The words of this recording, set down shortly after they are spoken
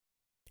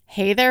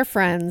Hey there,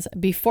 friends.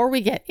 Before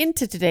we get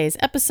into today's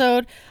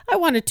episode, I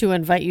wanted to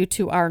invite you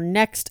to our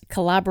next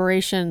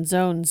Collaboration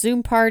Zone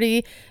Zoom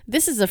party.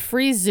 This is a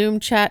free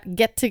Zoom chat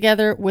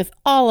get-together with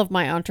all of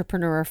my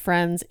entrepreneur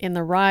friends in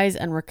the Rise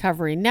and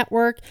Recovery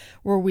Network,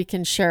 where we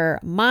can share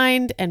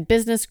mind and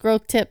business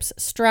growth tips,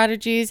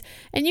 strategies,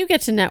 and you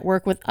get to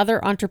network with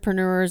other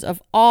entrepreneurs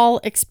of all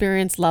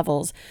experience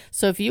levels.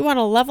 So if you want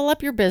to level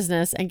up your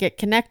business and get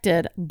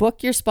connected,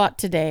 book your spot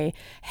today.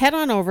 Head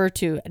on over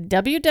to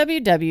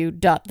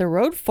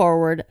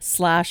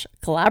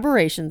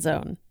www.theroadforward.com/collaboration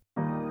zone.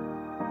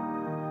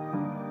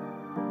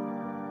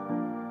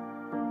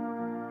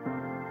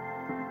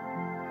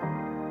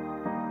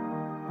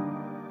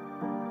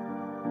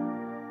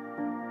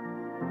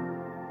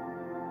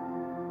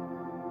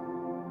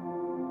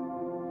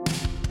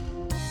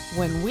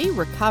 When we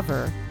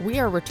recover, we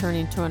are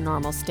returning to a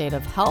normal state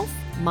of health,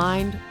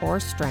 mind,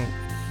 or strength.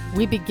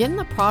 We begin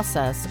the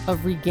process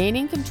of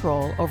regaining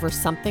control over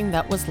something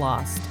that was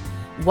lost.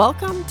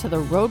 Welcome to the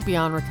Road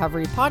Beyond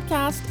Recovery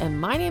podcast,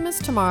 and my name is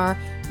Tamar,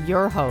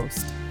 your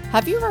host.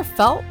 Have you ever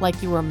felt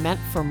like you were meant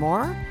for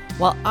more?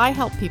 Well, I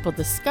help people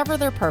discover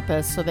their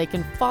purpose so they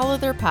can follow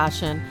their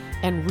passion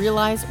and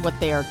realize what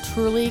they are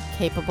truly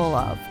capable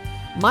of.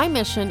 My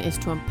mission is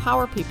to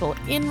empower people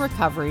in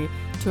recovery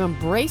to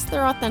embrace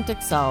their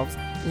authentic selves,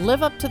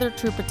 live up to their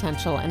true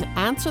potential, and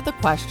answer the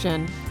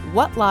question,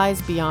 what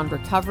lies beyond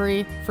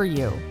recovery for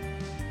you?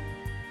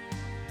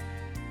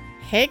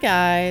 Hey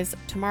guys,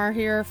 Tamar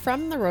here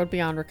from the Road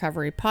Beyond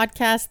Recovery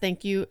podcast.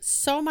 Thank you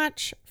so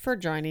much for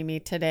joining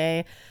me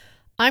today.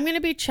 I'm going to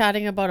be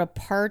chatting about a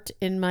part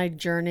in my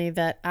journey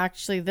that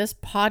actually this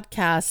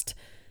podcast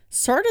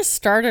sort of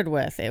started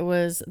with. It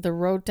was the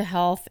road to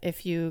health.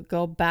 If you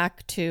go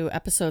back to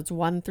episodes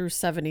 1 through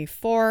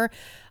 74,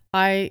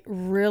 I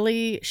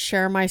really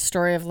share my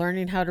story of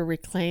learning how to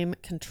reclaim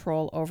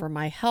control over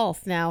my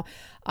health. Now,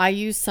 I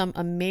used some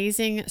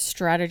amazing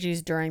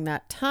strategies during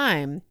that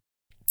time.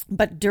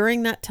 But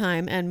during that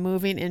time and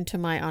moving into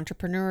my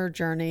entrepreneur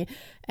journey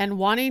and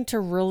wanting to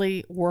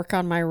really work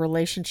on my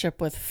relationship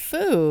with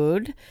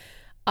food,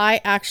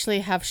 I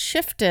actually have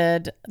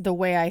shifted the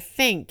way I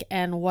think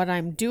and what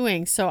I'm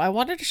doing. So I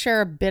wanted to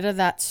share a bit of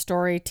that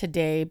story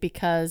today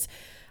because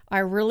I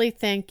really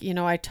think,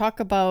 I talk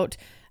about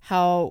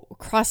how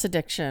cross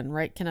addiction,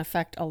 right, can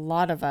affect a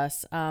lot of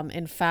us.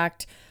 In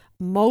fact,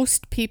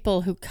 most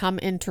people who come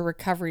into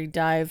recovery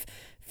dive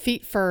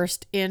feet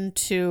first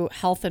into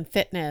health and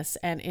fitness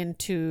and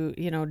into,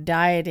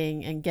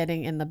 dieting and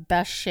getting in the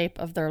best shape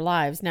of their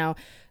lives. Now,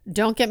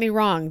 don't get me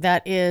wrong,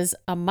 that is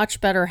a much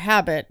better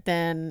habit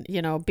than,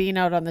 being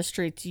out on the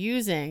streets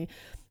using.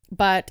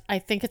 But I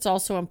think it's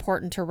also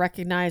important to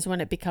recognize when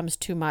it becomes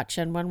too much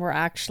and when we're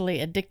actually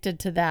addicted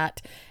to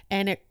that,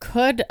 and it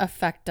could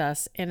affect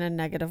us in a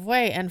negative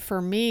way. And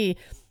for me,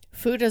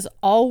 food has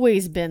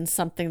always been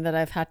something that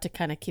I've had to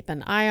kind of keep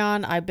an eye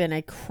on. I've been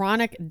a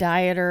chronic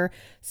dieter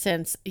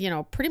since,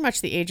 pretty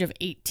much the age of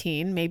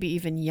 18, maybe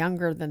even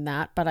younger than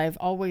that. But I've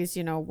always,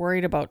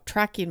 worried about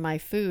tracking my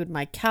food,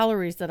 my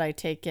calories that I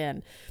take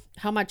in,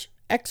 how much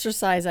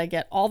exercise I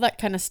get, all that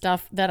kind of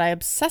stuff that I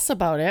obsess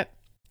about it.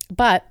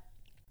 But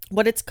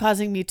what it's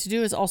causing me to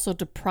do is also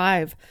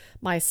deprive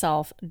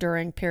myself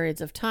during periods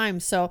of time.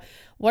 So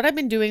what I've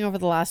been doing over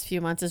the last few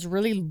months is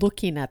really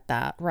looking at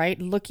that, right?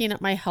 Looking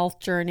at my health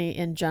journey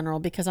in general,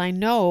 because I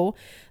know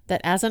that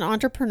as an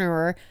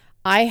entrepreneur,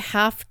 I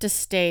have to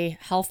stay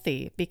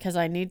healthy because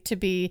I need to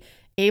be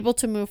able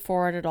to move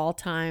forward at all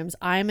times.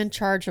 I'm in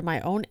charge of my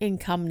own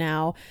income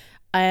now.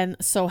 And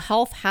so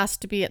health has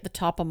to be at the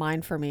top of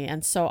mind for me.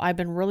 And so I've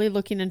been really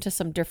looking into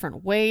some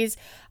different ways.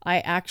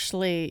 I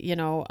actually,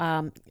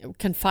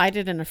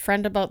 confided in a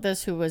friend about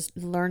this who was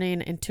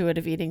learning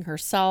intuitive eating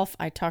herself.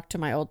 I talked to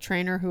my old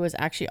trainer who is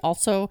actually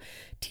also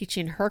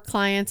teaching her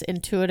clients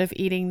intuitive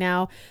eating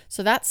now.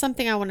 So that's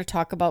something I want to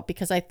talk about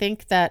because I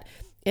think that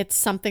it's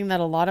something that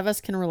a lot of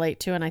us can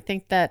relate to. And I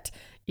think that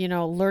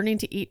learning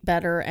to eat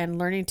better and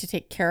learning to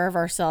take care of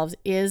ourselves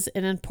is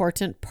an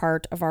important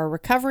part of our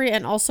recovery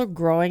and also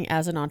growing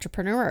as an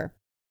entrepreneur.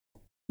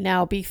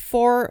 Now,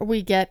 before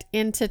we get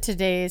into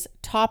today's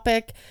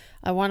topic,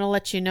 I want to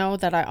let you know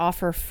that I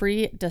offer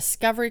free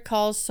discovery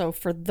calls. So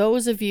for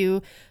those of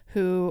you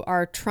who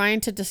are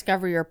trying to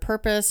discover your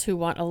purpose, who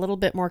want a little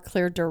bit more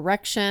clear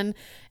direction,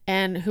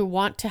 and who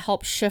want to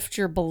help shift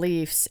your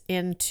beliefs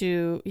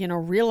into,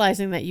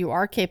 realizing that you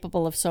are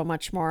capable of so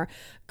much more,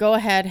 go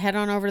ahead, head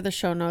on over to the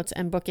show notes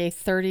and book a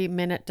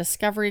 30-minute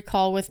discovery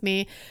call with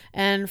me.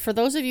 And for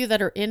those of you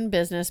that are in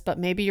business, but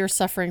maybe you're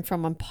suffering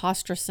from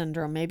imposter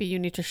syndrome, maybe you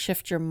need to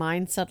shift your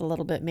mindset a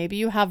little bit, maybe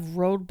you have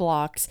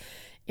roadblocks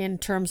in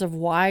terms of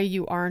why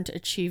you aren't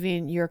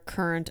achieving your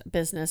current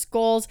business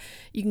goals,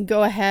 you can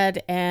go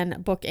ahead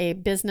and book a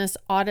business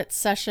audit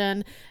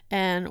session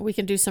and we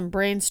can do some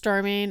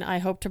brainstorming. I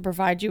hope to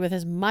provide you with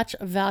as much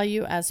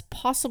value as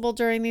possible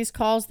during these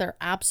calls. They're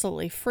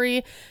absolutely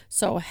free.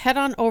 So head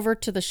on over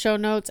to the show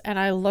notes and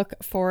I look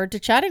forward to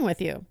chatting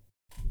with you.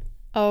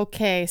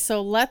 Okay,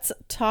 so let's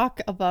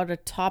talk about a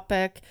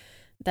topic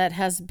that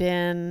has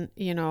been,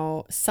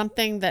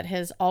 something that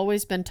has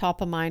always been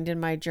top of mind in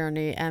my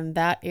journey, and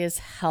that is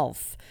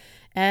health.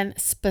 And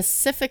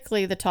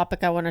specifically, the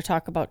topic I want to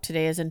talk about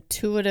today is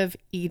intuitive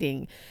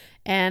eating.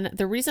 And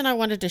the reason I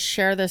wanted to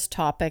share this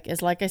topic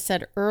is, like I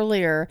said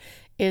earlier,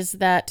 is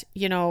that,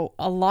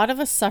 a lot of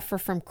us suffer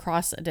from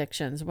cross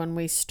addictions. When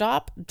we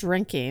stop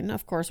drinking,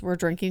 of course, we're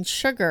drinking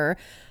sugar.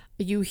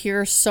 You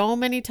hear so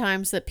many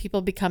times that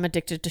people become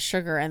addicted to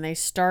sugar and they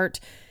start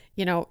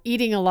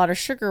eating a lot of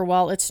sugar.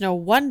 Well, it's no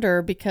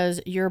wonder,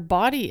 because your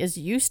body is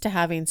used to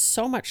having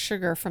so much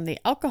sugar from the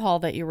alcohol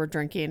that you were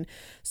drinking.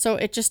 So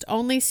it just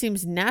only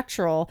seems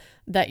natural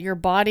that your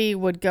body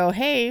would go,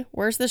 hey,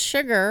 where's the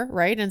sugar,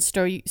 right? And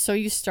so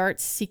you start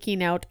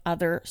seeking out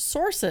other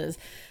sources.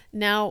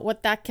 Now,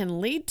 what that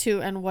can lead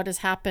to, and what has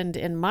happened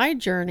in my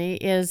journey,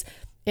 is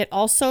it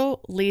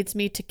also leads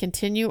me to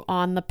continue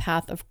on the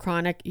path of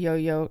chronic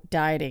yo-yo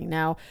dieting.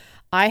 Now,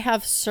 I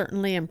have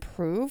certainly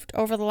improved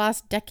over the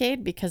last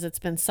decade because it's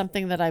been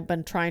something that I've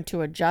been trying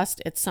to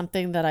adjust. It's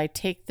something that I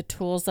take the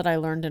tools that I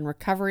learned in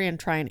recovery and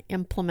try and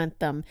implement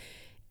them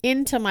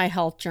into my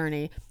health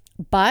journey,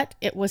 but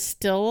it was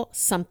still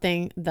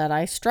something that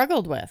I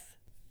struggled with.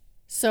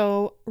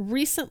 So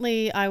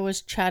recently I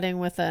was chatting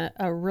with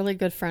a really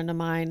good friend of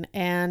mine,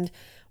 and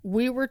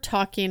we were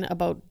talking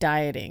about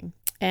dieting.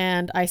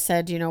 And I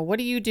said, what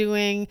are you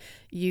doing?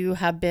 You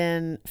have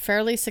been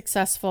fairly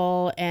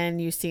successful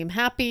and you seem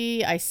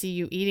happy. I see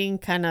you eating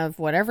kind of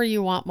whatever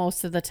you want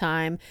most of the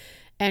time.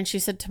 And she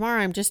said,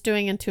 Tamara, I'm just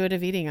doing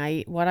intuitive eating. I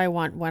eat what I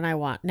want when I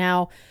want.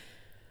 Now,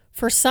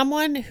 for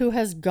someone who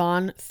has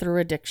gone through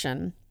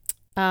addiction,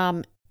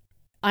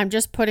 I'm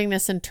just putting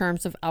this in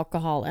terms of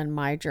alcohol and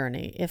my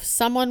journey. If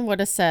someone would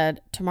have said,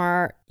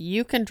 Tamara,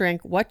 you can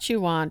drink what you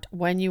want,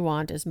 when you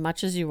want, as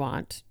much as you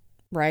want,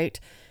 right?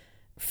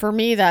 For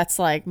me, that's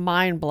like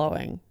mind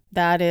blowing.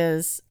 That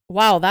is,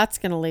 wow, that's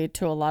going to lead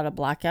to a lot of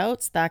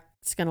blackouts.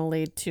 That's going to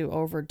lead to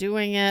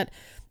overdoing it.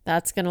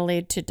 That's going to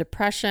lead to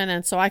depression.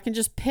 And so I can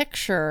just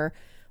picture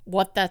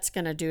what that's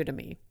going to do to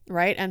me,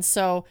 right? And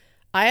so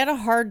I had a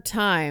hard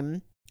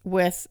time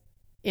with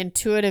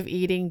intuitive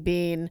eating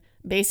being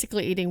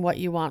basically eating what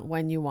you want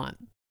when you want.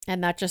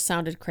 And that just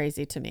sounded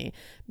crazy to me,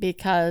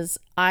 because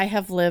I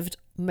have lived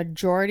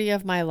majority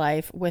of my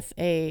life with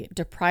a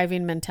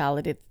depriving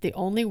mentality. The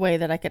only way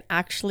that I could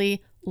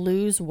actually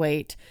lose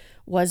weight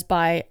was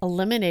by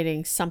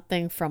eliminating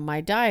something from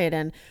my diet.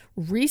 And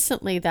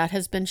recently that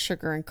has been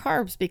sugar and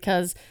carbs,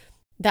 because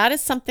that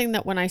is something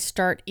that when I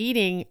start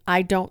eating,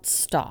 I don't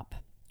stop,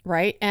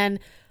 right?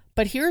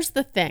 But here's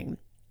the thing.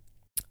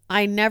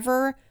 I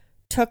never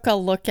took a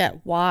look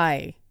at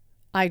why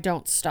I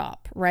don't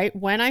stop, right?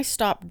 When I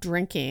stopped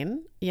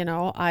drinking,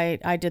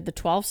 I did the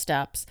 12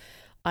 steps.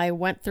 I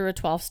went through a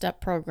 12-step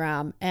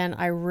program and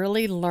I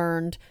really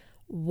learned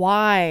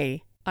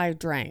why I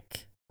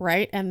drank,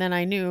 right? And then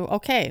I knew,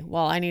 okay,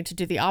 well, I need to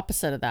do the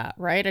opposite of that,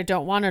 right? I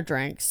don't want to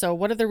drink. So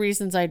what are the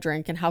reasons I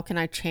drink and how can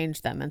I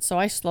change them? And so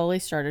I slowly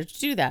started to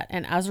do that.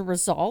 And as a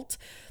result,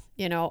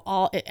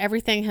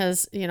 everything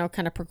has,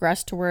 kind of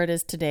progressed to where it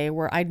is today,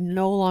 where I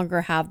no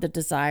longer have the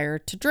desire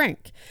to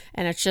drink.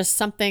 And it's just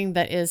something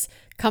that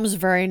comes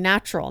very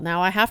natural.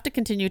 Now I have to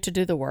continue to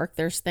do the work.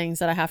 There's things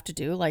that I have to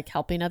do, like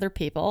helping other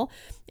people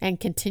and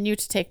continue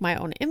to take my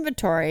own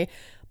inventory,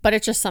 but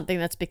it's just something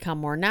that's become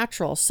more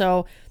natural.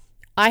 So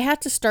I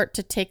had to start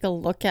to take a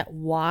look at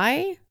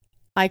why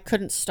I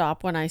couldn't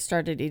stop when I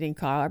started eating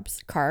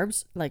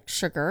carbs like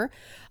sugar.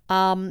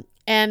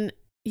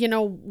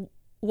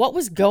 What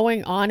was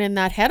going on in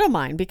that head of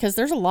mine, because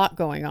there's a lot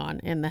going on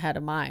in the head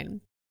of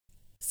mine.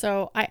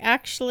 So I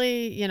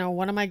actually,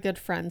 one of my good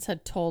friends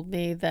had told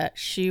me that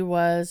she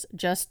was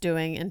just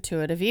doing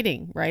intuitive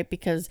eating, right?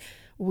 Because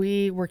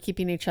we were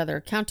keeping each other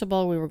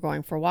accountable. We were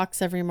going for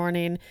walks every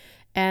morning.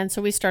 And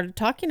so we started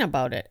talking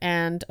about it.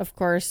 And of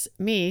course,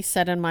 me,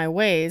 set in my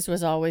ways,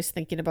 was always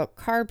thinking about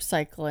carb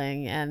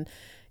cycling and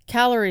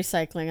calorie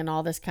cycling and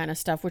all this kind of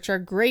stuff, which are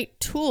great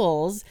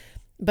tools.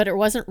 But it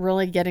wasn't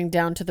really getting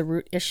down to the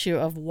root issue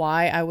of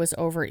why I was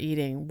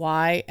overeating,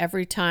 why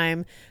every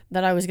time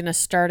that I was going to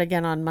start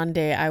again on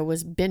Monday, I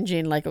was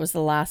binging like it was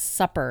the Last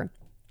Supper.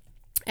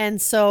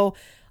 And so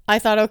I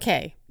thought,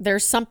 okay,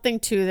 there's something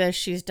to this.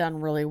 She's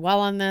done really well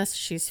on this.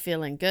 She's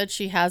feeling good.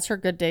 She has her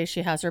good days.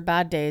 She has her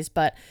bad days.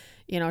 But,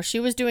 she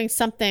was doing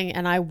something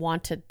and I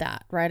wanted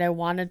that, right? I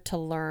wanted to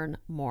learn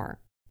more.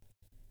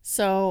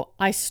 So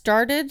I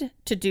started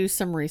to do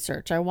some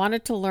research. I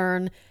wanted to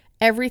learn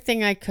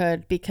everything I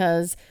could,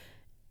 because,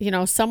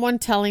 someone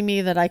telling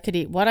me that I could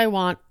eat what I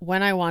want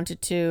when I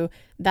wanted to,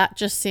 that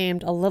just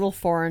seemed a little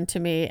foreign to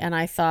me. And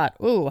I thought,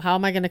 ooh, how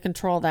am I going to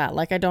control that?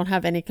 Like, I don't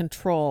have any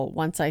control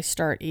once I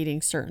start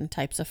eating certain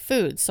types of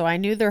food. So I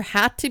knew there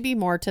had to be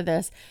more to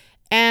this.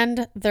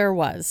 And there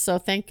was. So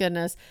thank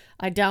goodness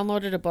I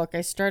downloaded a book.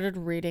 I started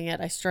reading it.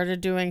 I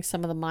started doing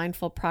some of the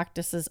mindful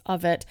practices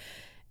of it.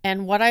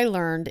 And what I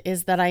learned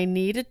is that I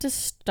needed to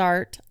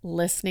start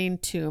listening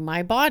to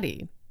my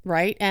body.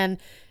 Right. And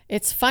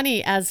it's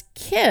funny, as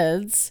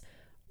kids,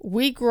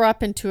 we grew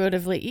up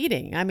intuitively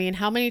eating. I mean,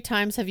 how many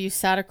times have you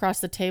sat across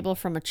the table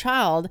from a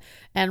child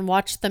and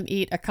watched them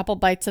eat a couple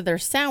bites of their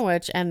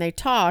sandwich and they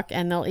talk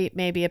and they'll eat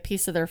maybe a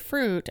piece of their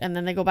fruit and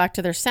then they go back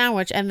to their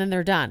sandwich and then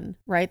they're done,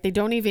 right? They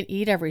don't even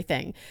eat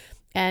everything.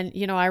 And,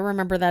 I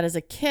remember that as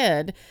a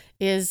kid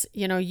is,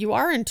 you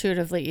are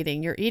intuitively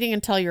eating. You're eating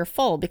until you're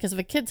full because if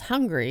a kid's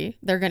hungry,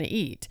 they're going to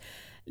eat.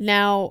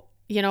 Now,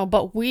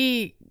 but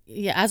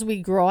as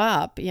we grow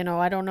up,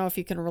 I don't know if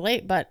you can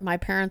relate, but my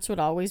parents would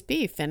always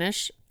be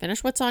finish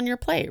what's on your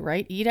plate,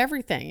 right? Eat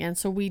everything. And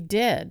so we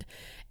did.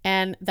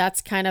 And that's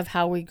kind of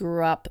how we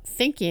grew up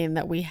thinking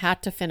that we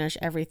had to finish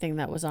everything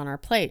that was on our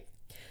plate.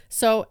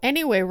 So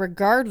anyway,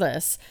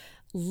 regardless,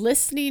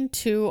 listening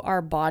to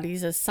our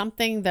bodies is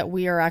something that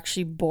we are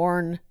actually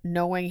born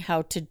knowing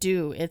how to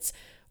do.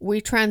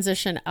 We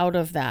transition out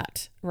of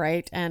that,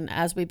 right? And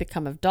as we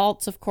become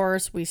adults, of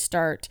course, we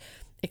start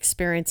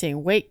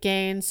experiencing weight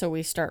gain. So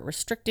we start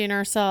restricting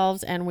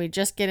ourselves and we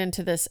just get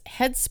into this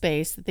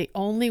headspace that the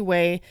only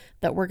way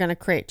that we're going to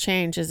create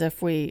change is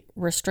if we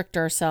restrict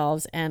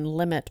ourselves and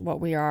limit what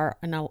we are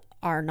and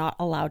are not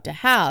allowed to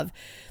have.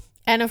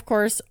 And of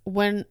course,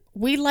 when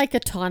we like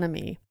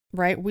autonomy,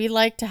 right? We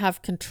like to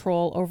have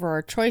control over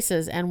our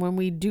choices. And when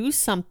we do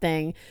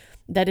something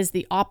that is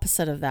the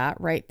opposite of that,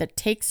 right? That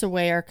takes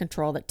away our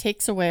control, that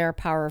takes away our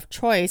power of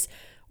choice,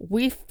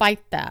 we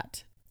fight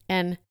that.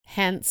 And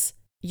hence,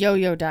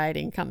 yo-yo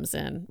dieting comes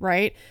in,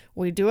 right?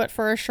 We do it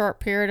for a short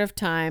period of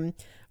time.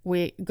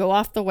 We go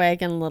off the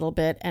wagon a little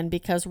bit. And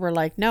because we're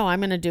like, no,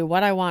 I'm going to do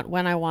what I want,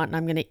 when I want, and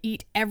I'm going to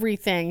eat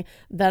everything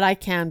that I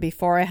can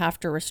before I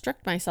have to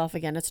restrict myself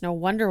again. It's no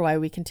wonder why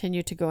we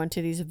continue to go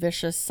into these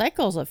vicious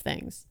cycles of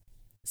things.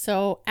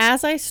 So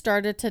as I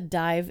started to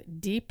dive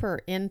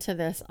deeper into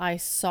this, I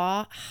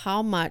saw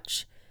how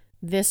much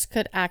this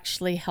could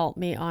actually help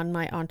me on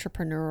my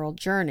entrepreneurial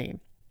journey,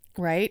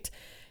 right?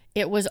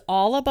 It was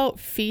all about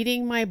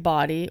feeding my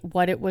body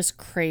what it was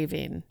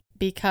craving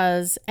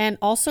and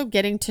also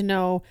getting to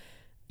know,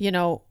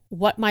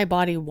 what my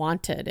body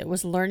wanted. It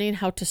was learning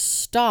how to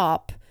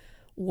stop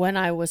when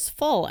I was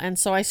full. And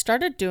so I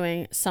started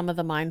doing some of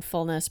the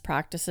mindfulness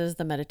practices,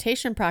 the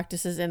meditation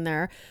practices in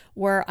there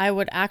where I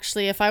would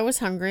actually, if I was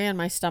hungry and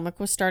my stomach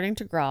was starting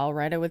to growl,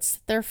 right, I would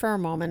sit there for a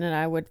moment and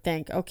I would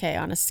think, okay,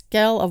 on a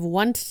scale of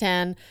 1 to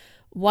 10,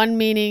 1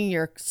 meaning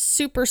you're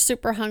super,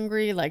 super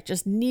hungry, like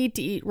just need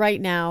to eat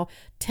right now.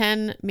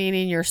 10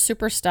 meaning you're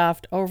super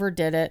stuffed,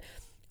 overdid it.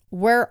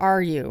 Where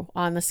are you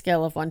on the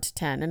scale of 1 to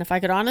 10? And if I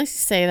could honestly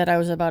say that I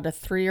was about a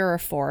 3 or a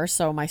 4,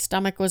 so my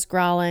stomach was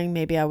growling,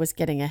 maybe I was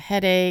getting a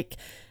headache,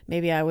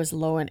 maybe I was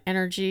low in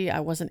energy, I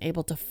wasn't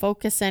able to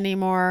focus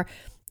anymore.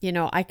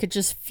 I could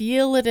just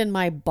feel it in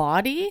my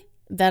body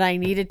that I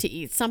needed to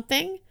eat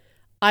something.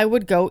 I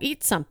would go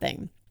eat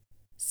something.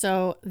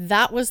 So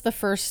that was the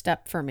first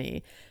step for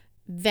me.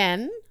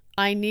 Then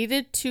I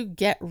needed to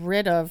get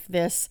rid of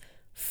this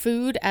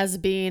food as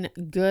being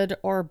good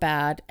or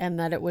bad and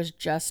that it was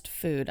just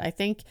food. I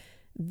think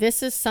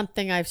this is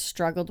something I've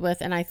struggled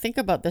with, and I think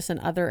about this in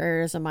other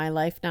areas of my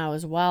life now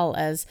as well,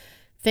 as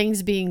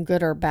things being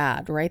good or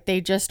bad, right?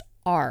 They just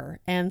are.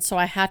 And so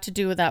I had to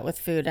do that with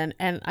food.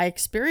 And I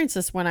experienced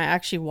this when I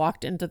actually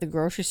walked into the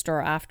grocery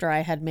store after I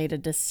had made a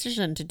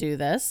decision to do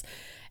this.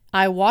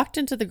 I walked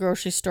into the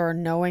grocery store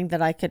knowing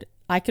that I could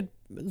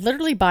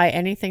literally buy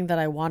anything that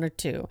I wanted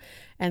to.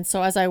 And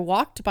so as I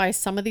walked by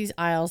some of these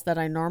aisles that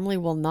I normally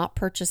will not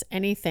purchase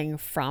anything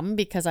from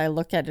because I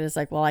look at it as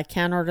like, well, I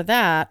can't order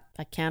that.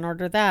 I can't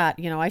order that.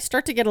 I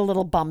start to get a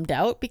little bummed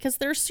out because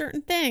there's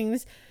certain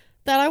things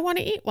that I want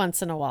to eat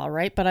once in a while,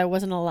 right? But I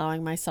wasn't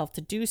allowing myself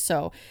to do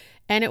so.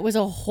 And it was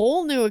a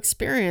whole new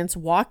experience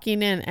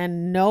walking in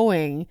and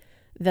knowing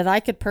that I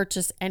could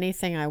purchase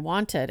anything I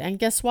wanted. And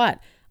guess what?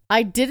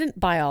 I didn't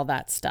buy all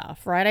that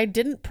stuff, right? I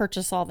didn't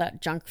purchase all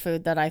that junk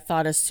food that I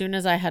thought as soon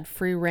as I had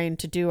free reign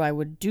to do, I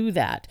would do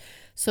that.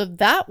 So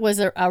that was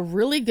a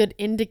really good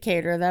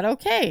indicator that,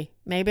 okay,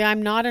 maybe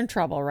I'm not in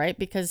trouble, right?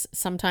 Because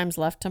sometimes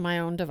left to my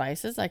own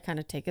devices, I kind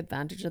of take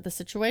advantage of the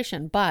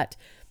situation. But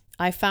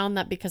I found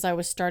that because I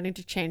was starting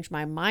to change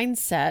my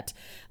mindset,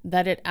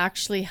 that it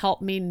actually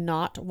helped me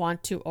not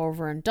want to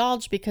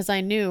overindulge because I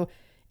knew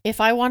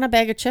if I want a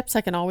bag of chips,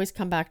 I can always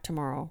come back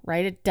tomorrow,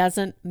 right? It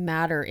doesn't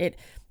matter.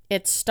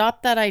 It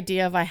stopped that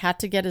idea of I had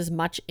to get as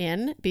much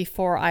in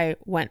before I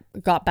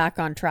got back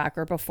on track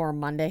or before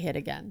Monday hit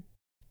again.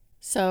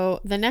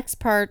 So the next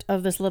part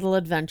of this little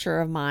adventure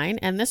of mine,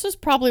 and this was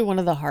probably one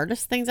of the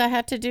hardest things I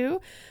had to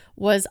do,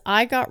 was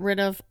I got rid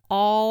of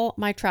all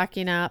my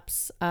tracking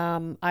apps.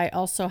 I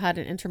also had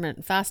an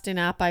intermittent fasting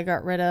app I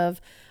got rid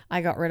of. I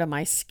got rid of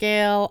my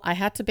scale. I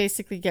had to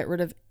basically get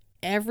rid of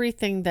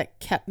everything that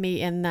kept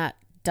me in that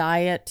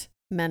diet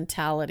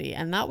mentality.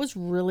 And that was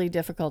really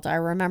difficult. I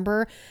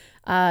remember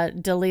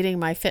deleting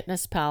my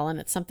FitnessPal, and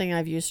it's something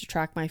I've used to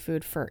track my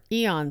food for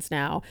eons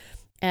now.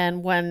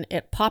 And when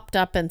it popped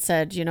up and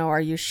said,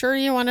 are you sure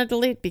you want to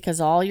delete because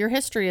all your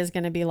history is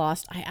going to be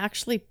lost? I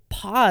actually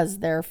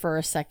paused there for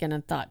a second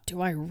and thought,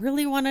 do I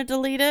really want to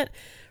delete it?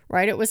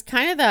 Right? It was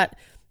kind of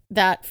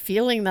that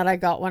feeling that I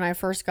got when I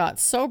first got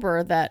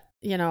sober that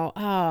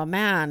oh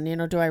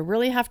man, do I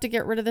really have to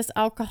get rid of this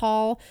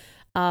alcohol?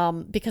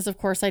 Because of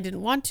course I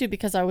didn't want to,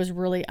 because I was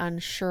really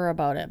unsure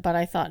about it. But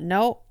I thought,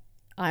 no,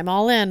 I'm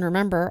all in.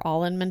 Remember,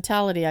 all in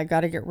mentality. I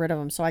got to get rid of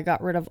them. So I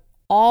got rid of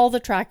all the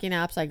tracking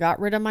apps. I got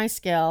rid of my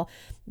scale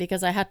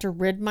because I had to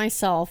rid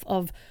myself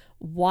of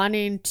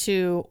wanting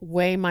to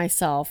weigh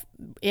myself,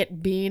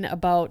 it being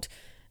about,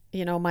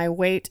 my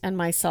weight and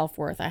my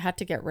self-worth. I had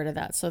to get rid of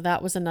that. So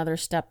that was another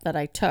step that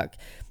I took.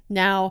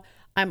 Now,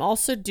 I'm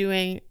also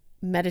doing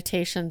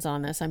meditations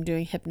on this. I'm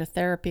doing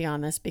hypnotherapy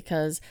on this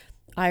because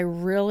I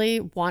really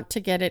want to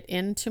get it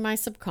into my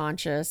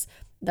subconscious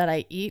that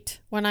I eat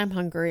when I'm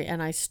hungry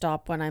and I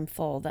stop when I'm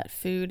full, that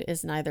food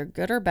is neither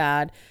good or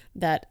bad,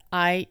 that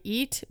I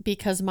eat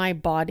because my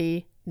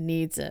body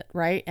needs it,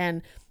 right?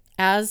 And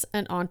as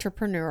an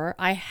entrepreneur,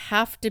 I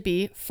have to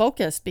be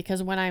focused,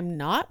 because when I'm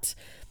not,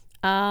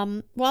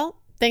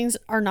 things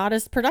are not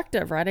as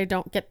productive, right? I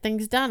don't get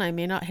things done. I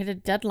may not hit a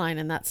deadline.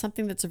 And that's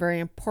something that's very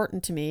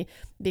important to me,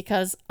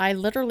 because I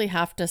literally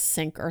have to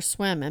sink or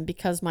swim. And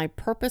because my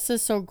purpose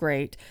is so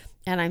great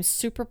and I'm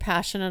super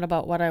passionate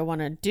about what I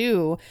want to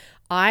do,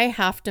 I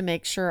have to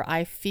make sure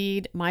I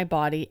feed my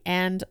body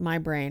and my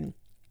brain.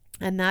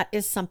 And that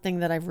is something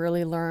that I've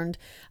really learned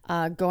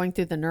going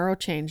through the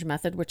NeuroChange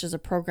method, which is a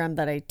program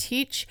that I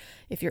teach.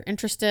 If you're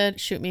interested,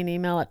 shoot me an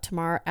email at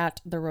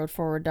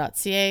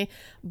tamar@theroadforward.ca.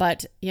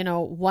 But,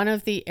 one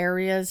of the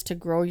areas to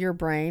grow your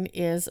brain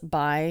is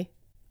by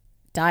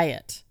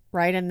diet,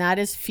 right? And that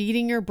is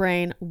feeding your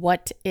brain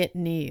what it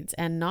needs,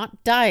 and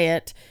not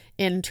diet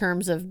in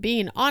terms of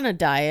being on a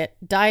diet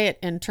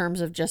in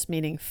terms of just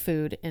meaning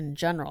food in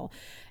general.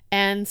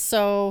 And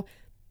so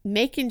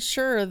making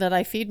sure that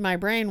I feed my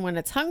brain when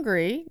it's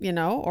hungry,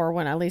 or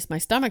when at least my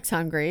stomach's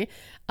hungry,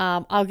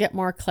 I'll get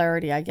more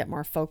clarity. I get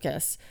more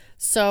focus.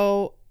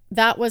 So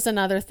that was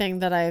another thing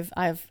that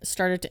I've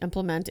started to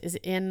implement, is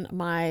in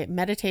my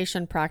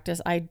meditation practice.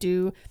 I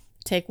do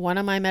take one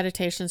of my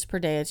meditations per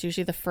day. It's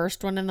usually the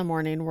first one in the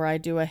morning, where I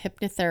do a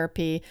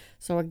hypnotherapy,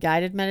 so a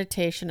guided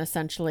meditation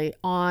essentially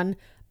on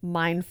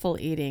mindful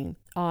eating,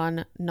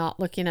 on not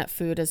looking at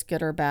food as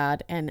good or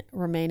bad, and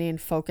remaining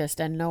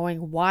focused and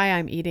knowing why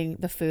I'm eating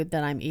the food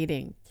that I'm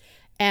eating.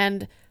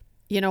 And,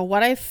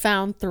 what I've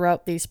found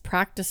throughout these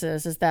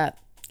practices is that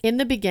in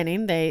the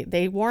beginning,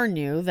 they warn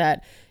you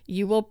that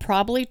you will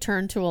probably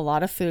turn to a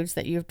lot of foods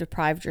that you've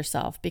deprived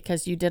yourself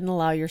because you didn't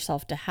allow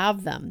yourself to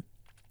have them.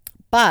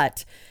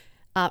 But,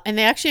 and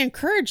they actually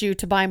encourage you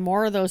to buy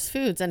more of those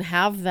foods and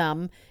have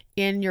them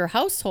in your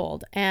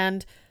household.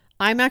 And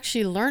I'm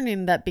actually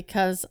learning that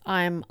because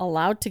I'm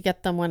allowed to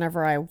get them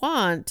whenever I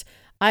want,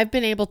 I've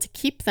been able to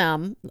keep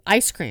them.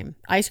 Ice cream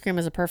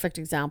is a perfect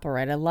example,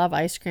 right? I love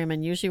ice cream.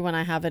 And usually when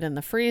I have it in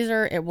the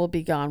freezer, it will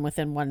be gone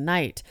within one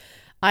night.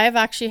 I have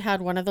actually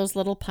had one of those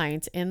little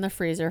pints in the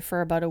freezer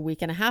for about a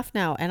week and a half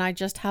now. And I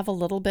just have a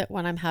little bit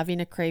when I'm having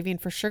a craving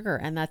for sugar,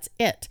 and that's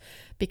it.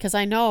 Because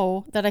I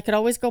know that I could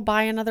always go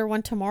buy another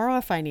one tomorrow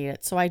if I need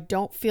it. So I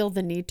don't feel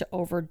the need to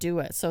overdo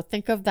it. So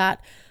think of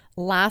that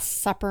Last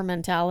Supper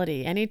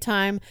mentality.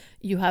 Anytime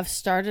you have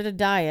started a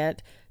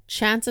diet,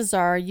 chances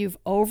are you've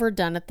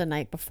overdone it the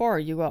night before.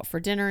 You go out for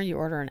dinner, you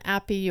order an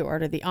appy, you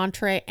order the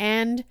entree,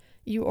 and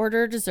you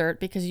order a dessert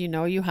because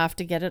you have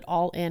to get it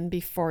all in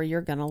before you're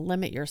going to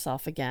limit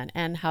yourself again.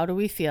 And how do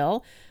we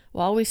feel?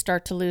 Well, we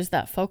start to lose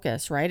that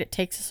focus, right? It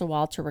takes us a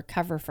while to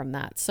recover from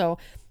that. So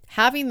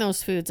having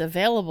those foods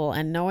available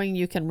and knowing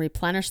you can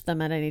replenish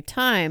them at any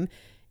time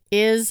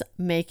is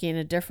making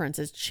a difference,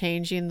 is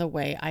changing the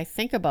way I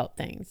think about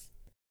things.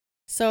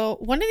 So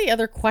one of the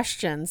other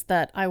questions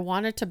that I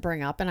wanted to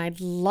bring up, and I'd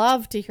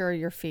love to hear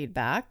your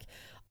feedback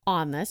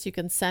on this, you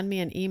can send me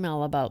an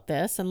email about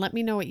this and let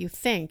me know what you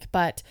think.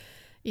 But,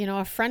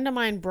 a friend of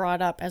mine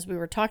brought up, as we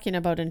were talking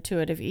about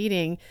intuitive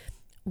eating,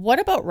 what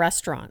about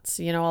restaurants?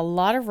 A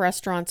lot of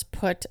restaurants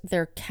put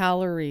their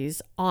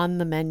calories on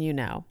the menu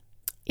now.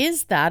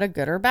 Is that a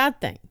good or bad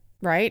thing?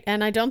 Right?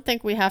 And I don't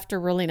think we have to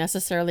really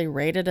necessarily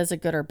rate it as a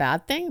good or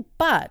bad thing.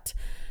 But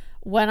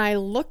when I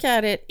look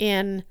at it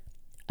in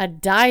a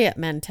diet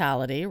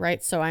mentality,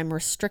 right? So I'm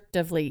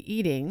restrictively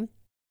eating,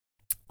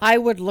 I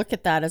would look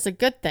at that as a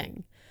good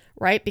thing,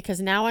 right? Because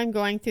now I'm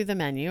going through the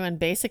menu, and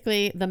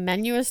basically the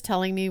menu is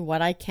telling me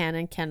what I can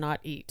and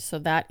cannot eat. So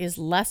that is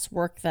less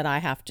work that I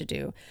have to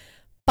do.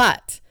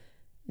 But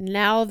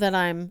now that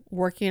I'm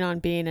working on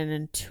being an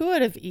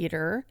intuitive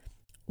eater,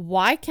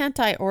 why can't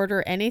I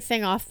order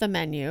anything off the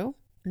menu,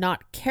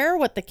 not care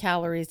what the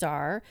calories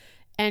are,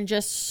 and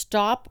just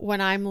stop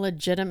when I'm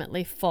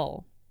legitimately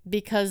full?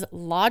 Because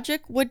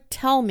logic would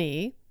tell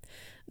me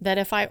that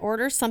if I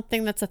order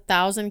something that's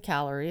 1,000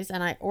 calories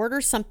and I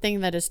order something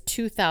that is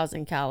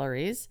 2,000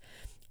 calories,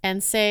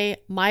 and say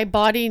my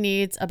body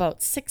needs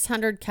about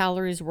 600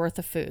 calories worth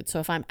of food. So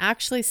if I'm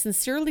actually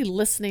sincerely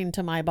listening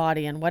to my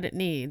body and what it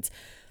needs,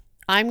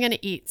 I'm going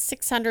to eat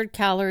 600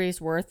 calories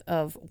worth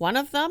of one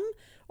of them,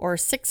 or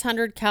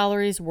 600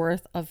 calories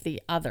worth of the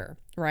other,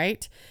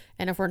 right?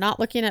 And if we're not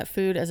looking at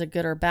food as a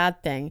good or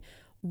bad thing,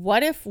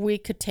 what if we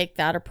could take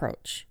that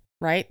approach,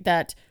 right?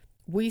 That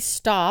we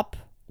stop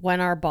when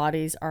our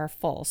bodies are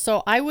full.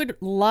 So I would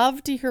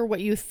love to hear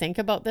what you think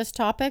about this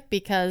topic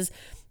because,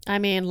 I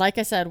mean, like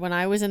I said, when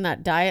I was in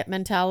that diet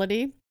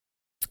mentality,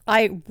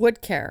 I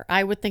would care.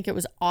 I would think it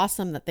was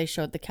awesome that they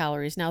showed the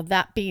calories. Now,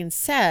 that being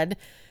said,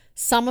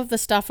 some of the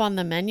stuff on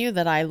the menu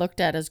that I looked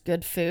at as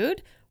good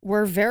food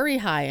were very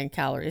high in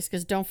calories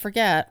because don't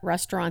forget,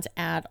 restaurants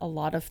add a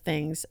lot of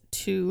things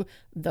to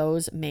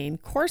those main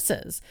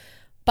courses.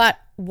 But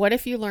what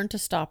if you learned to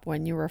stop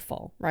when you were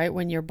full, right?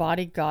 When your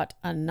body got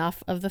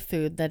enough of the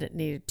food that it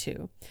needed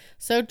to.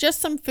 So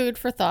just some food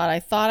for thought. I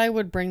thought I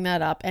would bring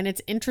that up. And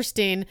it's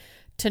interesting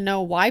to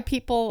know why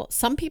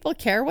some people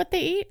care what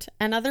they eat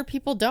and other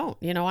people don't.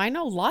 You know, I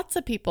know lots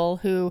of people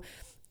who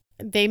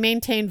they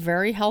maintain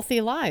very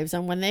healthy lives.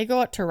 And when they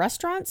go out to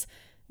restaurants,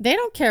 they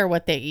don't care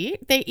what they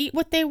eat. They eat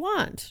what they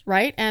want,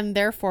 right? And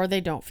therefore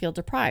they don't feel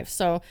deprived.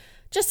 So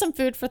just some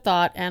food for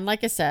thought. And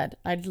like I said,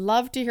 I'd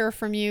love to hear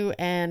from you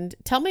and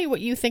tell me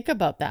what you think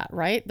about that,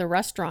 right? The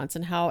restaurants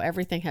and how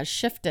everything has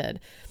shifted.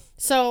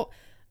 So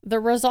the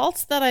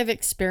results that I've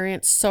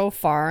experienced so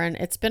far, and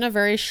it's been a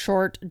very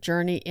short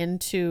journey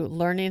into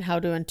learning how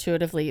to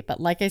intuitively eat.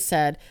 But like I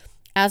said,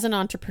 as an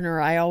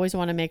entrepreneur, I always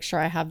want to make sure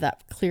I have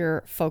that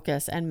clear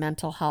focus and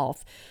mental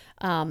health.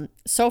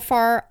 So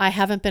far, I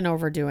haven't been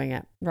overdoing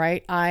it,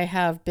 right? I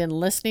have been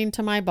listening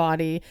to my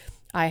body.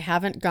 I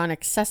haven't gone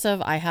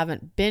excessive. I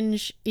haven't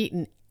binge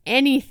eaten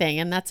anything.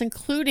 And that's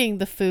including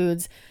the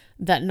foods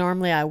that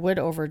normally I would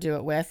overdo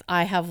it with.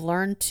 I have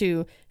learned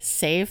to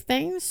save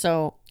things.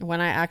 So when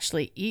I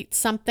actually eat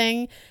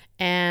something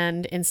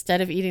and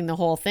instead of eating the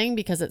whole thing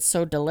because it's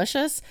so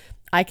delicious,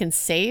 I can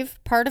save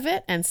part of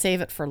it and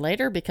save it for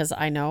later because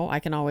I know I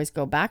can always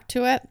go back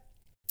to it.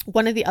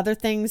 One of the other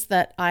things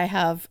that I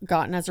have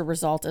gotten as a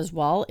result as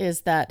well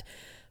is that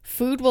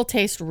food will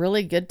taste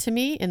really good to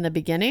me in the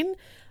beginning,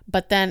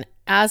 but then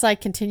as I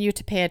continue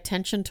to pay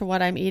attention to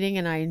what I'm eating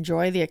and I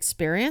enjoy the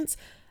experience,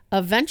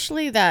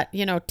 eventually that,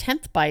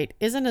 10th bite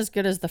isn't as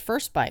good as the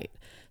first bite.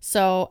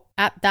 So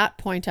at that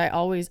point, I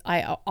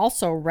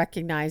also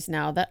recognize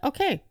now that,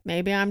 okay,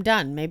 maybe I'm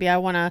done. Maybe I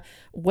want to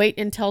wait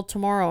until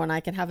tomorrow and I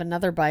can have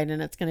another bite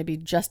and it's going to be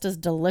just as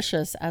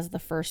delicious as the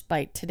first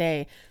bite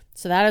today.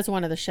 So that is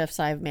one of the shifts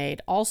I've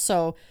made.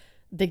 Also,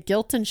 the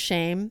guilt and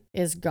shame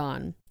is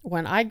gone.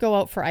 When I go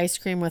out for ice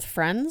cream with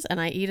friends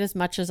and I eat as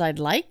much as I'd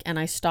like and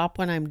I stop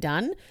when I'm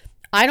done,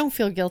 I don't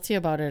feel guilty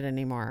about it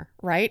anymore,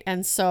 right?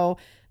 And so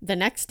the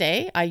next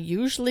day, I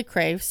usually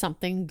crave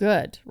something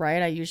good,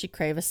 right? I usually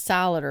crave a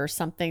salad or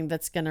something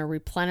that's going to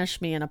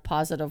replenish me in a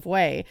positive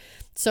way.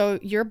 So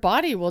your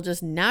body will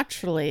just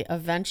naturally,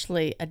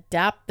 eventually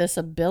adapt this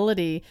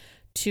ability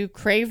to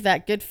crave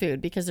that good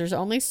food because there's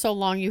only so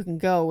long you can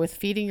go with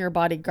feeding your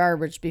body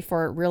garbage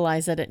before it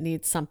realizes that it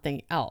needs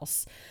something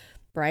else,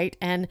 right?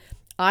 And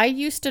I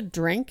used to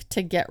drink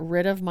to get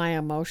rid of my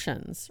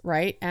emotions,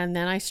 right? And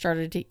then I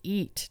started to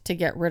eat to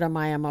get rid of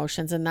my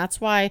emotions. And that's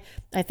why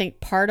I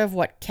think part of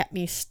what kept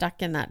me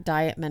stuck in that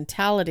diet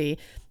mentality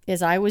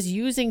is I was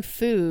using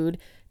food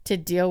to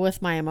deal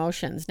with my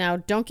emotions. Now,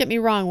 don't get me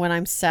wrong, when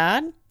I'm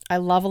sad, I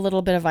love a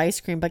little bit of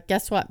ice cream, but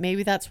guess what?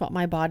 Maybe that's what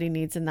my body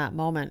needs in that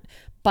moment.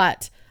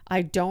 But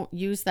I don't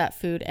use that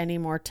food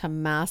anymore to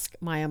mask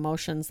my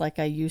emotions like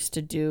I used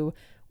to do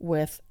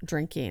with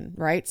drinking,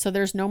 right? So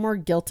there's no more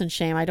guilt and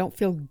shame. I don't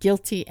feel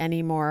guilty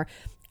anymore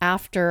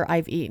after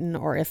I've eaten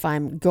or if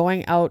I'm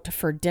going out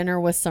for dinner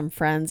with some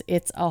friends.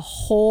 It's a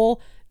whole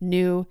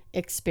new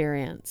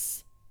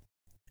experience.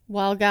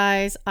 Well,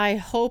 guys, I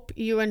hope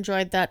you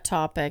enjoyed that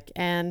topic.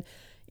 And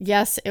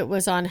yes, it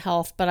was on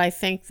health, but I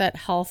think that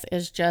health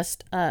is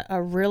just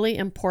a really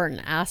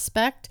important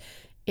aspect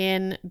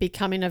in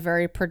becoming a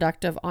very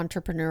productive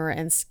entrepreneur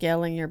and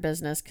scaling your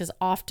business. Because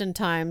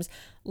oftentimes,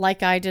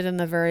 like I did in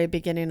the very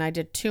beginning, I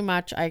did too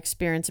much. I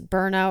experienced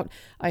burnout.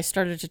 I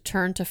started to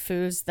turn to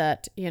foods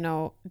that,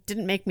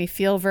 didn't make me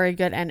feel very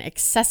good and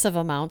excessive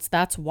amounts.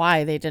 That's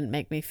why they didn't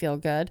make me feel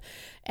good.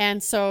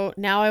 And so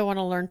now I want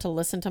to learn to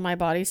listen to my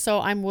body.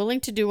 So I'm willing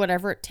to do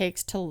whatever it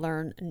takes to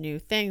learn new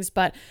things.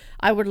 But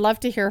I would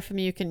love to hear from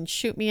you. You can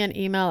shoot me an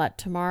email at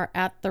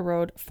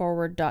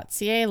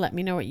tamar@theroadforward.ca. Let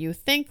me know what you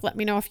think. Let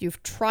me know if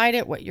you've tried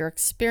it, what your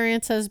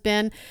experience has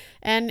been,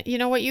 and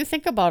what you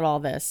think about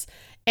all this.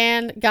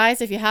 And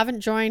guys, if you haven't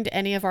joined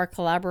any of our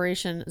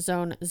Collaboration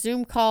Zone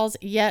Zoom calls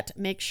yet,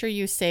 make sure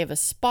you save a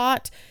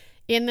spot.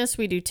 In this,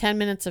 we do 10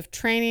 minutes of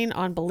training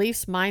on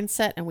beliefs,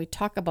 mindset, and we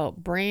talk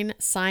about brain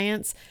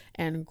science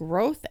and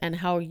growth and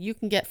how you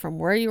can get from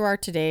where you are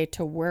today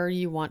to where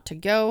you want to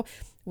go.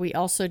 We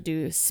also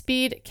do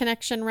speed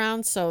connection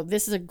rounds. So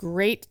this is a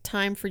great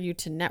time for you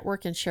to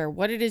network and share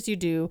what it is you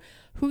do,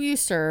 who you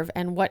serve,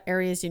 and what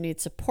areas you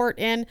need support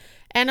in.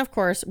 And of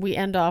course, we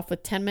end off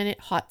with 10-minute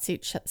hot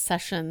seat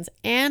sessions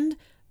and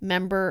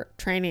member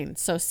training.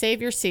 So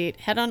save your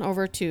seat, head on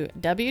over to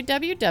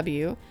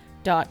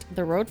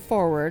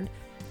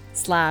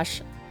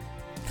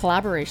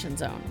www.theroadforward.com/collaboration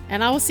zone.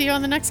 And I will see you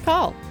on the next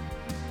call.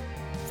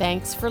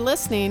 Thanks for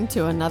listening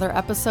to another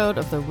episode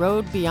of The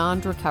Road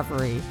Beyond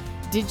Recovery.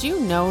 Did you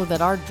know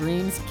that our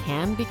dreams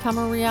can become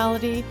a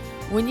reality?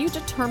 When you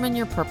determine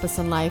your purpose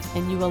in life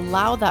and you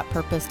allow that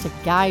purpose to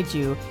guide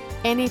you,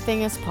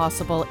 anything is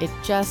possible. It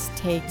just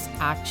takes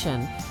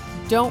action.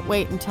 Don't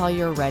wait until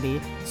you're ready.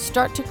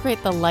 Start to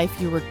create the life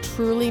you were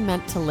truly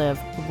meant to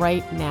live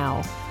right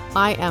now.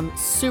 I am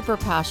super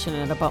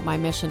passionate about my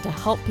mission to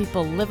help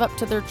people live up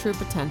to their true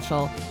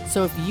potential.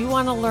 So if you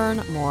want to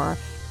learn more,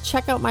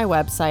 check out my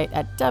website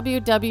at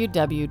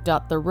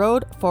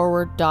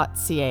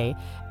www.theroadforward.ca.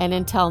 And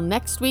until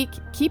next week,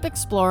 keep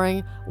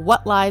exploring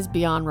what lies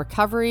beyond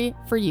recovery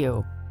for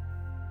you.